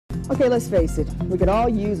Okay, let's face it, we could all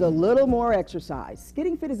use a little more exercise.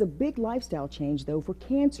 Getting fit is a big lifestyle change, though, for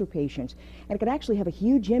cancer patients, and it could actually have a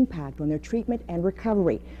huge impact on their treatment and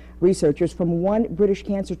recovery. Researchers from one British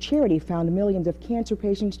cancer charity found millions of cancer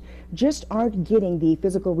patients just aren't getting the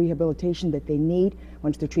physical rehabilitation that they need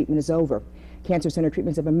once their treatment is over. Cancer Center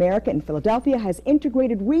Treatments of America in Philadelphia has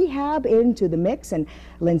integrated rehab into the mix, and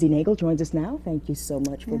Lindsay Nagel joins us now. Thank you so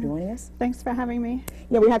much for joining us. Thanks for having me.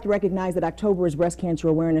 Yeah, we have to recognize that October is Breast Cancer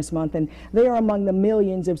Awareness Month, and they are among the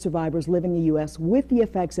millions of survivors living in the U.S. with the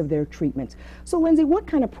effects of their treatments. So, Lindsay, what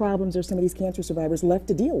kind of problems are some of these cancer survivors left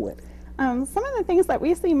to deal with? Some of the things that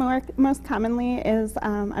we see most commonly is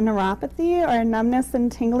a neuropathy, or a numbness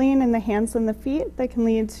and tingling in the hands and the feet that can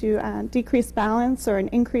lead to decreased balance or an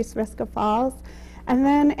increased risk of falls. And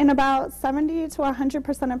then in about 70 to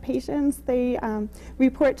 100% of patients, they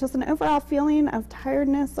report just an overall feeling of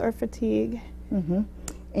tiredness or fatigue.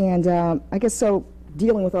 And I guess so,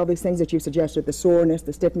 dealing with all these things that you suggested, the soreness,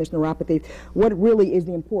 the stiffness, neuropathy, what really is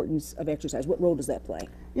the importance of exercise? What role does that play?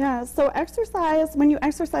 Yeah, so exercise, when you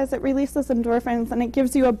exercise, it releases endorphins and it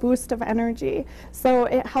gives you a boost of energy. So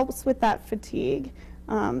it helps with that fatigue.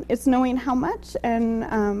 It's knowing how much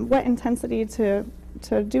and what intensity to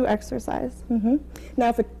do exercise. Now,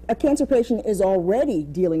 if a cancer patient is already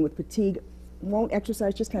dealing with fatigue, won't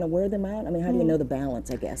exercise just kind of wear them out? I mean, how do you know the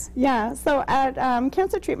balance, I guess? Yeah, so at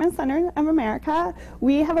Cancer Treatment Center of America,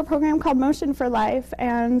 we have a program called Motion for Life,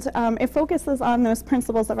 and it focuses on those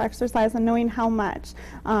principles of exercise and knowing how much.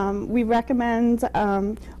 We recommend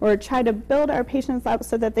or try to build our patients up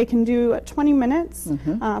so that they can do 20 minutes,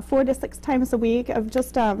 4 to 6 times a week of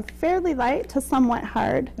just fairly light to somewhat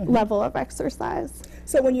hard level of exercise.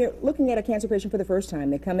 So when you're looking at a cancer patient for the first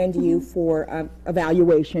time, they come into you for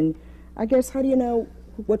evaluation. I guess, how do you know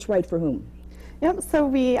what's right for whom? Yep, so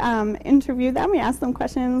we interview them, we ask them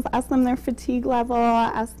questions, ask them their fatigue level,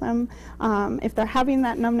 ask them if they're having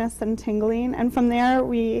that numbness and tingling, and from there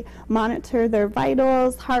we monitor their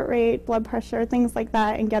vitals, heart rate, blood pressure, things like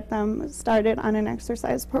that, and get them started on an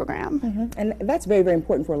exercise program. And that's very, very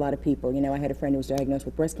important for a lot of people. You know, I had a friend who was diagnosed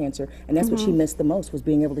with breast cancer, and that's what she missed the most, was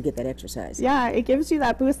being able to get that exercise. Yeah, it gives you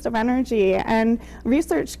that boost of energy, and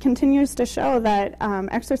research continues to show that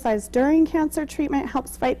exercise during cancer treatment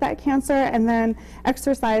helps fight that cancer, and then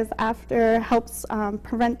exercise after helps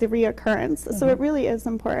prevent the reoccurrence. So it really is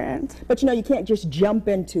important. But you know, you can't just jump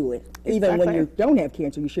into it. Even when you don't have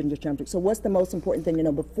cancer, you shouldn't just jump into it. So what's the most important thing to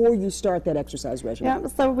know before you start that exercise regimen? Yeah,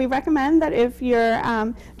 so we recommend that if you're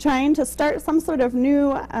trying to start some sort of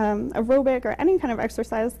new aerobic or any kind of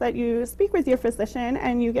exercise, that you speak with your physician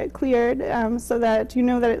and you get cleared so that you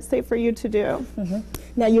know that it's safe for you to do.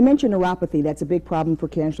 Now, you mentioned neuropathy. That's a big problem for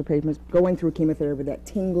cancer patients going through chemotherapy, that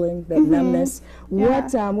tingling, that numbness.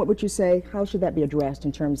 What would you say, how should that be addressed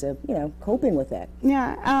in terms of, you know, coping with that?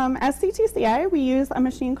 Yeah, as CTCI, we use a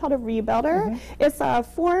machine called a ReBuilder. It's a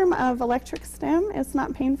form of electric stim. It's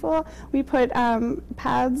not painful. We put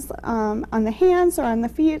pads on the hands or on the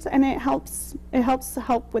feet, and it helps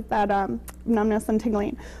help with that numbness and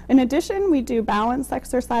tingling. In addition, we do balance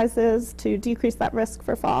exercises to decrease that risk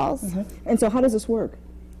for falls. And so how does this work?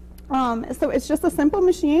 So it's just a simple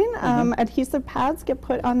machine. Adhesive pads get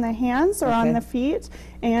put on the hands or on the feet,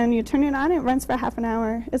 and you turn it on, it runs for half an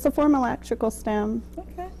hour. It's a form electrical stim.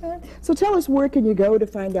 So tell us, where can you go to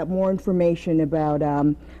find out more information about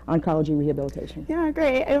oncology rehabilitation? Yeah,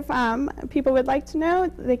 great. If people would like to know,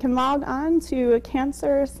 they can log on to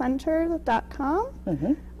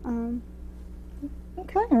cancercenter.com.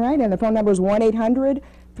 Okay, all right, and the phone number is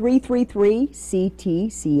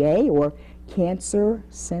 1-800-333-CTCA or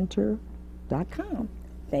cancercenter.com.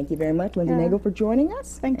 Thank you very much, Lindsay Nagel, for joining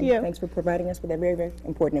us. Thank you. Thanks for providing us with that very, very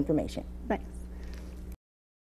important information. Thanks.